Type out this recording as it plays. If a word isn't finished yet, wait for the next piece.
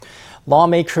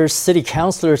Lawmakers, city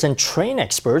councilors, and train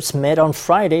experts met on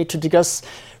Friday to discuss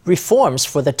reforms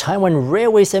for the Taiwan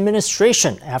Railways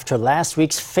Administration after last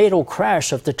week's fatal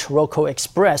crash of the Taroko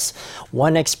Express.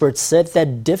 One expert said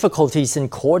that difficulties in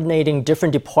coordinating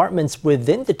different departments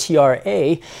within the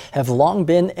TRA have long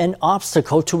been an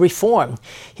obstacle to reform.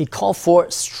 He called for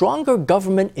stronger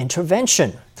government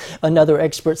intervention. Another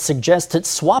expert suggested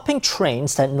swapping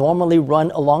trains that normally run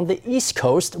along the East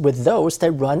Coast with those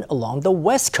that run along the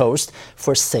West Coast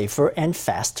for safer and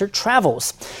faster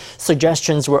travels.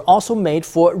 Suggestions were also made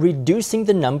for reducing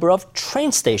the number of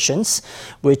train stations,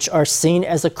 which are seen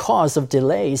as a cause of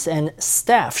delays and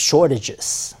staff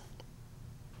shortages.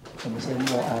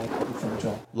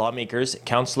 Lawmakers,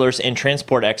 councilors, and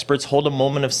transport experts hold a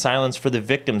moment of silence for the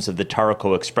victims of the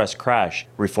Taroko Express crash.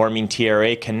 Reforming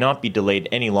TRA cannot be delayed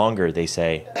any longer, they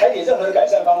say.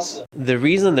 The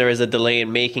reason there is a delay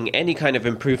in making any kind of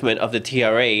improvement of the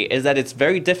TRA is that it's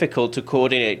very difficult to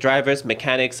coordinate drivers,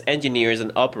 mechanics, engineers,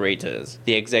 and operators.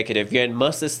 The executive yuan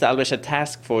must establish a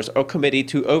task force or committee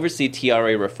to oversee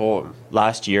TRA reform.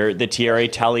 Last year, the TRA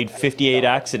tallied 58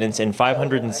 accidents and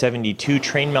 572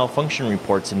 train malfunction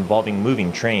reports involving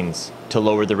moving trains. To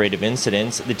lower the rate of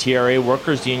incidents, the TRA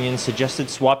Workers' Union suggested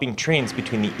swapping trains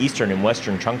between the eastern and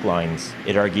western trunk lines.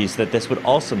 It argues that this would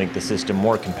also make the system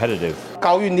more competitive.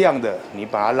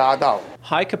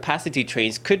 High-capacity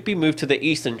trains could be moved to the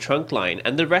eastern trunk line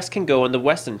and the rest can go on the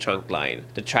western trunk line.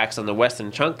 The tracks on the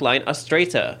western trunk line are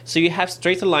straighter, so you have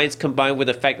straighter lines combined with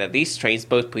the fact that these trains,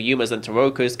 both Puyumas and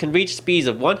Tarokos, can reach speeds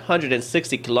of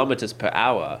 160 kilometers per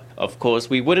hour. Of course,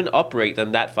 we wouldn't operate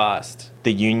them that fast.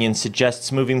 The union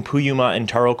suggests moving Puyuma and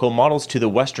Taroko models to the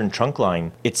western trunk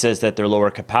line. It says that their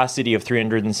lower capacity of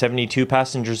 372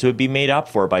 passengers would be made up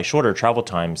for by shorter travel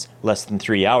times, less than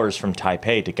 3 hours from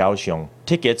Taipei to Kaohsiung.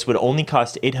 Tickets would only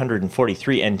cost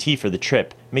 843 NT for the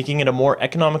trip, making it a more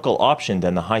economical option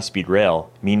than the high-speed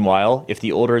rail. Meanwhile, if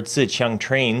the older Ziqiang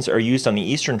trains are used on the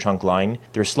eastern trunk line,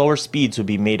 their slower speeds would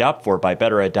be made up for by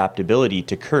better adaptability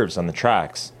to curves on the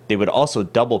tracks. They would also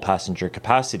double passenger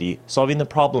capacity, solving the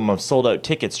problem of sold-out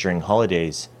tickets during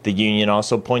holidays. The union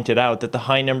also pointed out that the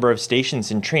high number of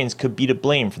stations and trains could be to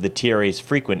blame for the TRA's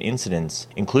frequent incidents,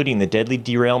 including the deadly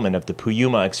derailment of the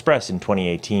Puyuma Express in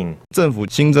 2018.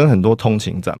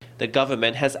 The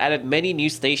government has added many new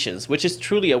stations, which is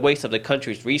truly a waste of the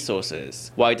country's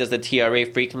resources. Why does the TRA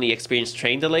frequently experience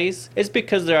train delays? It's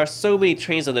because there are so many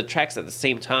trains on the tracks at the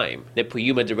same time. The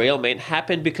Puyuma derailment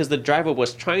happened because the driver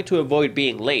was trying to avoid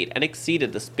being late and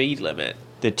exceeded the speed limit.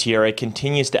 The TRA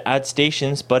continues to add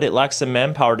stations, but it lacks the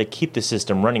manpower to keep the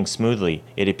system running smoothly.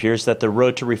 It appears that the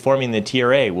road to reforming the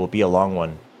TRA will be a long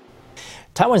one.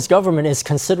 Taiwan's government is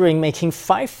considering making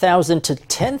 5,000 to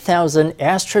 10,000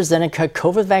 AstraZeneca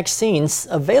COVID vaccines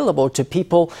available to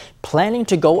people planning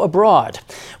to go abroad.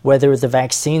 Whether the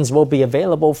vaccines will be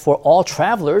available for all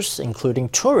travelers, including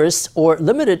tourists, or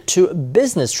limited to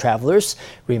business travelers,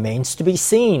 remains to be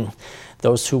seen.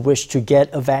 Those who wish to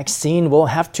get a vaccine will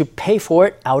have to pay for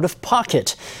it out of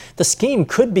pocket. The scheme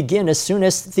could begin as soon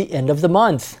as the end of the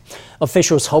month.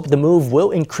 Officials hope the move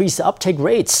will increase uptake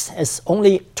rates, as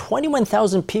only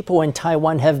 21,000 people in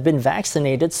Taiwan have been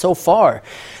vaccinated so far.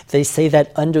 They say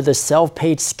that under the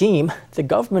self-paid scheme, the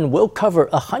government will cover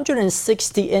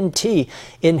 160 NT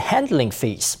in handling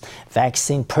fees,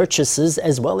 vaccine purchases,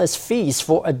 as well as fees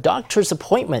for a doctor's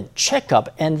appointment,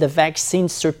 checkup, and the vaccine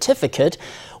certificate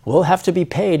will have to be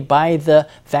paid by the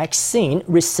vaccine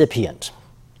recipient.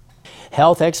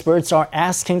 Health experts are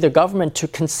asking the government to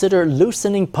consider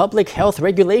loosening public health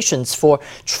regulations for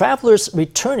travelers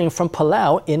returning from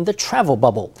Palau in the travel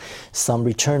bubble. Some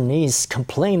returnees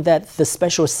complain that the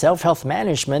special self-health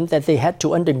management that they had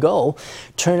to undergo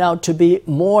turned out to be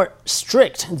more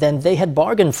strict than they had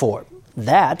bargained for.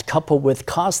 That, coupled with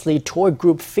costly tour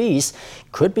group fees,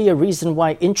 could be a reason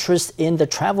why interest in the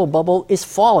travel bubble is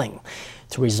falling.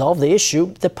 To resolve the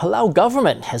issue, the Palau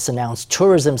government has announced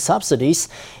tourism subsidies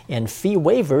and fee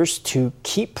waivers to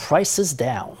keep prices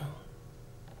down.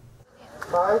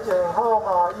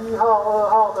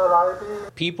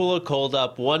 People are called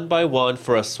up one by one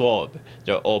for a swab.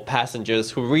 They're all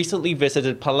passengers who recently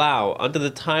visited Palau under the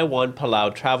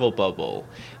Taiwan-Palau travel bubble.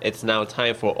 It's now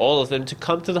time for all of them to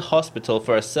come to the hospital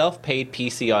for a self-paid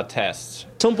PCR test.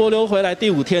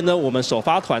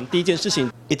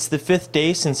 It's the 5th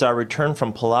day since our return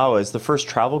from Palau as the first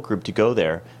travel group to go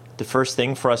there. The first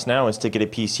thing for us now is to get a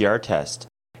PCR test.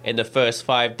 In the first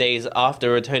 5 days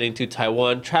after returning to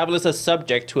Taiwan, travelers are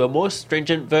subject to a more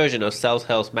stringent version of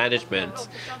self-health management.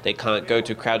 They can't go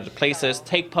to crowded places,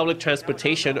 take public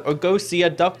transportation, or go see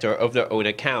a doctor of their own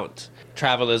account.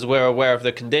 Travelers were aware of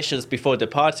the conditions before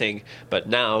departing, but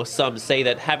now some say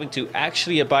that having to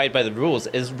actually abide by the rules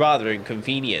is rather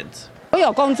inconvenient. I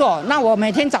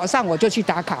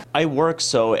work,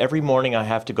 so every morning I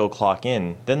have to go clock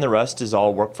in. Then the rest is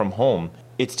all work from home.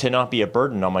 It's to not be a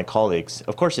burden on my colleagues.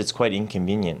 Of course, it's quite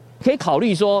inconvenient. For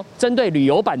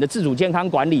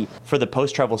the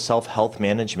post-travel self-health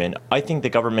management, I think the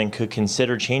government could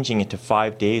consider changing it to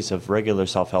 5 days of regular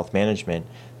self-health management.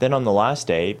 Then on the last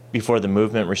day, before the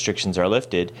movement restrictions are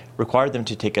lifted, require them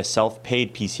to take a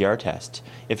self-paid PCR test.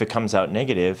 If it comes out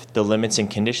negative, the limits and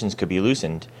conditions could be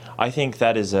loosened. I think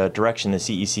that is a direction the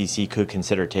CECC could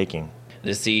consider taking.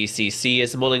 The CECC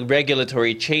is mulling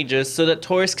regulatory changes so that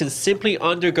tourists can simply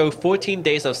undergo 14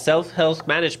 days of self-health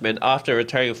management after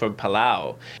returning from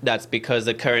Palau. That's because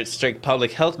the current strict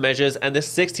public health measures and the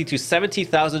 60,000 to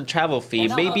 70,000 travel fee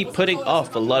may be putting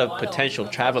off a lot of potential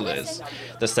travelers.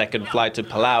 The second flight to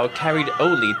Palau carried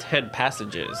only 10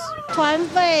 passengers.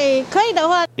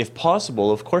 If possible,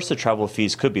 of course the travel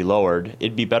fees could be lowered.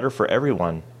 It'd be better for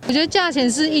everyone.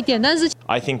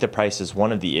 I think the price is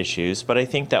one of the issues, but I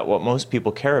think that what most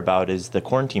people care about is the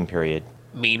quarantine period.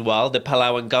 Meanwhile, the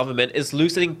Palauan government is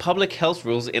loosening public health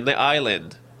rules in the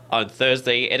island. On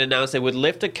Thursday, it announced it would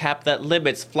lift a cap that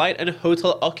limits flight and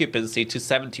hotel occupancy to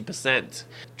 70%.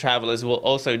 Travelers will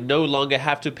also no longer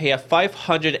have to pay a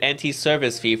 500 NT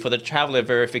service fee for the Traveler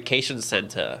Verification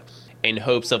Center. In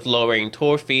hopes of lowering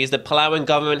tour fees, the Palauan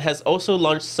government has also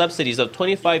launched subsidies of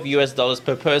 $25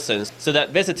 per person so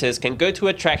that visitors can go to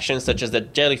attractions such as the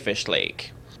Jellyfish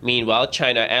Lake. Meanwhile,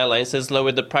 China Airlines has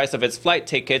lowered the price of its flight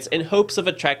tickets in hopes of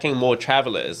attracting more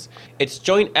travelers. It's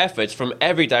joint efforts from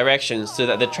every direction so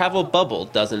that the travel bubble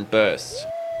doesn't burst.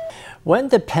 When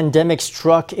the pandemic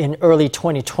struck in early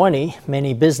 2020,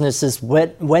 many businesses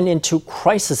went into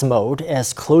crisis mode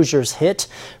as closures hit,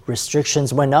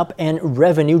 restrictions went up, and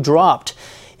revenue dropped.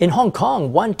 In Hong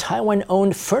Kong, one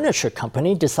Taiwan-owned furniture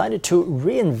company decided to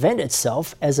reinvent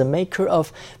itself as a maker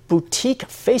of boutique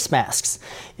face masks.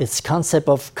 Its concept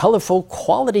of colorful,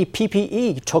 quality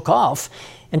PPE took off,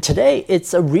 and today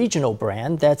it's a regional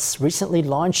brand that's recently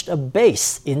launched a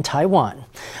base in Taiwan.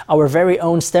 Our very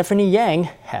own Stephanie Yang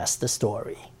has the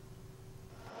story.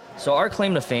 So our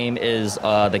claim to fame is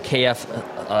the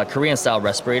KF Korean-style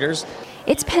respirators.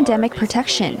 It's pandemic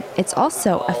protection. It's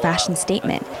also a fashion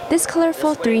statement. This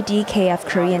colorful 3D KF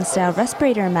Korean-style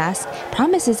respirator mask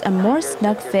promises a more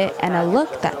snug fit and a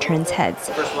look that turns heads.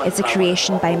 It's a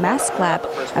creation by Mask Lab,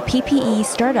 a PPE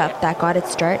startup that got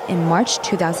its start in March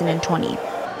 2020.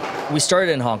 We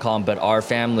started in Hong Kong, but our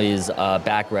family's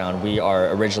background, we are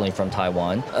originally from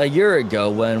Taiwan. A year ago,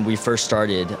 when we first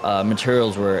started,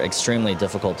 materials were extremely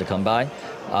difficult to come by.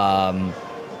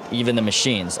 Even the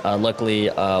machines. Luckily,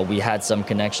 we had some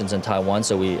connections in Taiwan,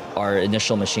 so our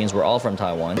initial machines were all from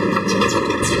Taiwan.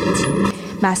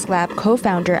 Mask Lab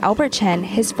co-founder Albert Chen,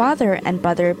 his father and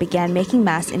brother began making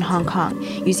masks in Hong Kong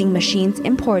using machines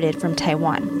imported from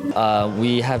Taiwan.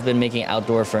 We have been making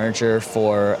outdoor furniture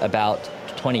for about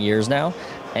 20 years now,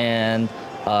 and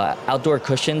outdoor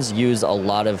cushions use a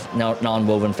lot of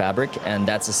non-woven fabric, and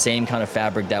that's the same kind of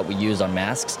fabric that we use on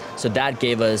masks. So that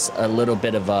gave us a little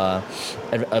bit of an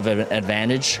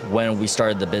advantage when we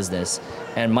started the business.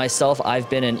 And myself, I've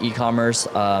been in e-commerce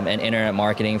and internet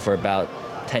marketing for about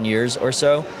 10 years or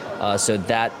so. So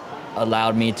that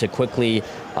allowed me to quickly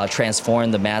transform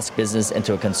the mask business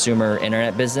into a consumer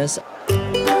internet business.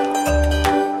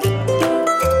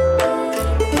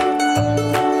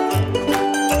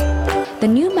 The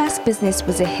new mask business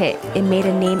was a hit. It made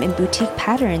a name in boutique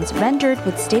patterns rendered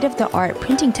with state-of-the-art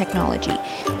printing technology.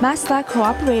 Mask Lab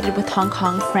cooperated with Hong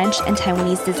Kong, French, and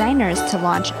Taiwanese designers to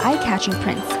launch eye-catching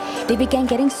prints. They began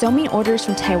getting so many orders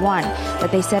from Taiwan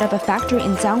that they set up a factory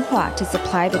in Zhanghua to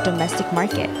supply the domestic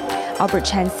market. Albert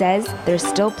Chen says there's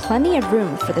still plenty of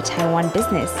room for the Taiwan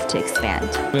business to expand.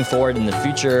 Moving forward in the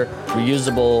future,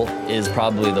 reusable is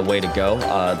probably the way to go.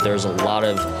 There's a lot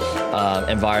of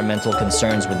environmental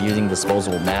concerns with using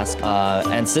disposable masks.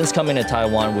 And since coming to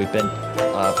Taiwan, we've been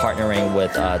partnering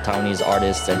with Taiwanese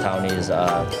artists and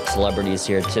Taiwanese celebrities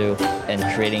here too, and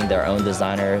creating their own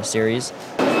designer series.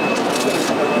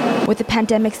 With the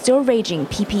pandemic still raging,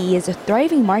 PPE is a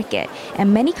thriving market,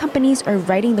 and many companies are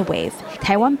riding the wave.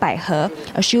 Taiwan Baihe,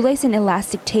 a shoelace and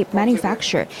elastic tape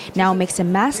manufacturer, now makes a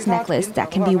mask necklace that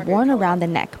can be worn around the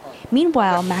neck.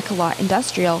 Meanwhile, Makalot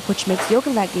Industrial, which makes yoga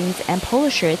leggings and polo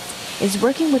shirts, is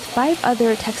working with 5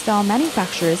 other textile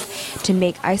manufacturers to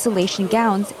make isolation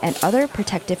gowns and other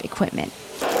protective equipment.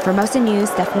 Formosa News,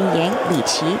 Stephanie Yang, Li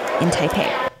Qi in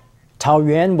Taipei.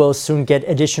 Taoyuan will soon get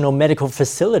additional medical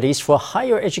facilities for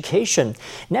higher education.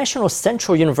 National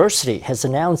Central University has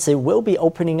announced it will be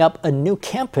opening up a new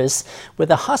campus with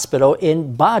a hospital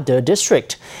in Bade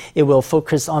District. It will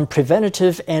focus on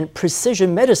preventative and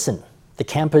precision medicine. The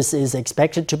campus is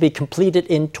expected to be completed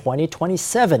in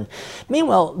 2027.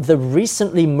 Meanwhile, the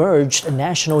recently merged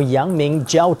National Yangming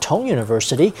Jiao Tong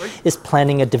University is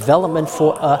planning a development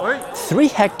for a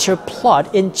 3-hectare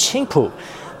plot in Qingpu.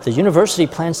 The university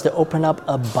plans to open up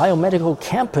a biomedical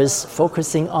campus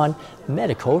focusing on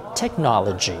medical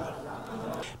technology.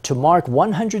 To mark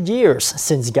 100 years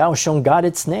since Kaohsiung got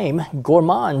its name,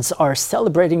 gourmands are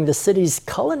celebrating the city's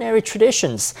culinary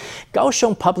traditions.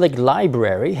 Kaohsiung Public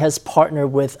Library has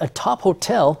partnered with a top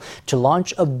hotel to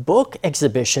launch a book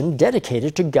exhibition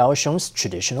dedicated to Kaohsiung's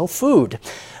traditional food.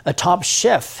 A top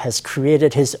chef has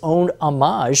created his own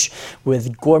homage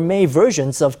with gourmet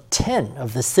versions of 10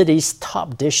 of the city's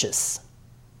top dishes.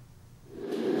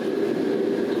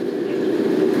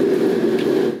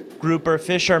 Grouper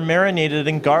fish are marinated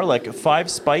in garlic, 5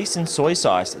 spice and soy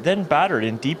sauce, then battered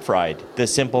and deep fried. The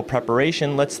simple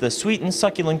preparation lets the sweet and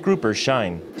succulent grouper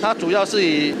shine.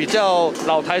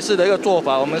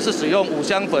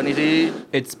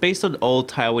 It's based on old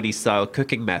Taiwanese style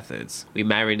cooking methods. We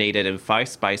marinate it in 5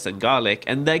 spice and garlic,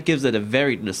 and that gives it a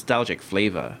very nostalgic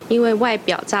flavor.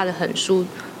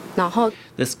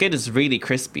 The skin is really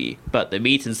crispy, but the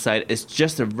meat inside is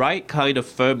just the right kind of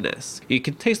firmness. You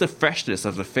can taste the freshness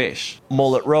of the fish.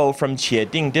 Mullet roe from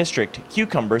Chieding District,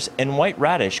 cucumbers and white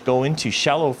radish go into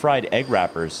shallow fried egg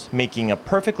wrappers, making a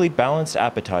perfectly balanced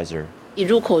appetizer.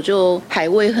 First,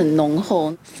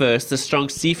 the strong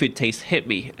seafood taste hit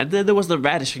me, and then there was the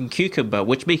radish and cucumber,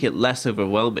 which make it less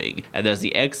overwhelming. And there's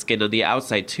the egg skin on the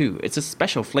outside too. It's a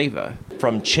special flavor.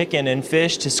 From chicken and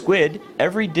fish to squid,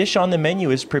 every dish on the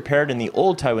menu is prepared in the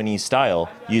old Taiwanese style,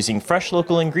 using fresh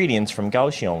local ingredients from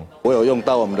Kaohsiung.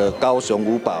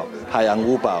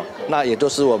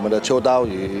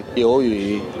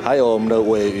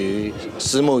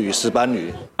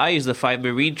 I use the 5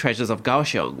 marine treasures of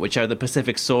Kaohsiung, which are the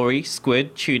Pacific sorry,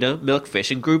 squid, tuna,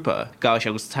 milkfish, and grouper.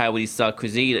 Kaohsiung's Taiwanese-style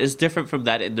cuisine is different from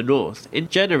that in the north,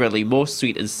 and generally more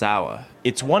sweet and sour.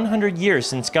 It's 100 years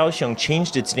since Kaohsiung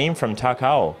changed its name from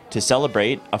Takao. To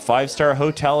celebrate, a 5-star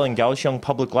hotel and Kaohsiung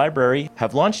Public Library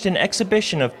have launched an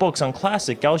exhibition of books on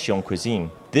classic Kaohsiung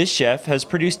cuisine. This chef has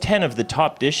produced 10 of the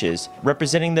top dishes,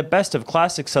 representing the best of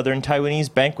classic Southern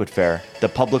Taiwanese banquet fare. The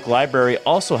public library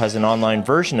also has an online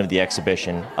version of the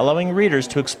exhibition, allowing readers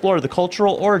to explore the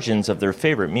cultural origins of their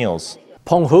favorite meals.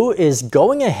 Penghu is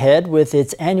going ahead with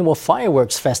its annual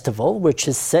fireworks festival, which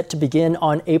is set to begin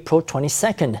on April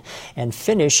 22nd and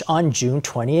finish on June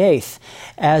 28th.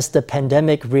 As the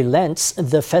pandemic relents,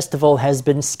 the festival has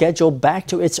been scheduled back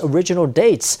to its original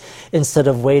dates instead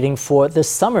of waiting for the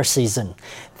summer season.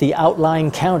 The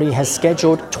outlying county has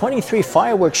scheduled 23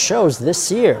 fireworks shows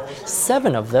this year.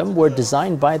 7 of them were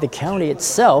designed by the county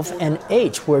itself, and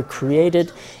 8 were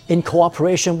created in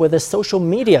cooperation with a social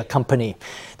media company.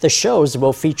 The shows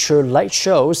will feature light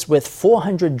shows with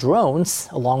 400 drones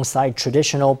alongside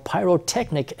traditional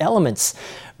pyrotechnic elements.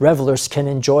 Revelers can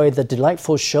enjoy the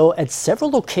delightful show at several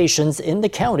locations in the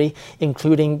county,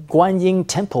 including Guanying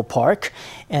Temple Park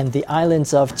and the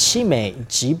islands of Qimei,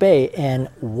 Jibei, and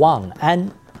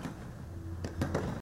Wang'an.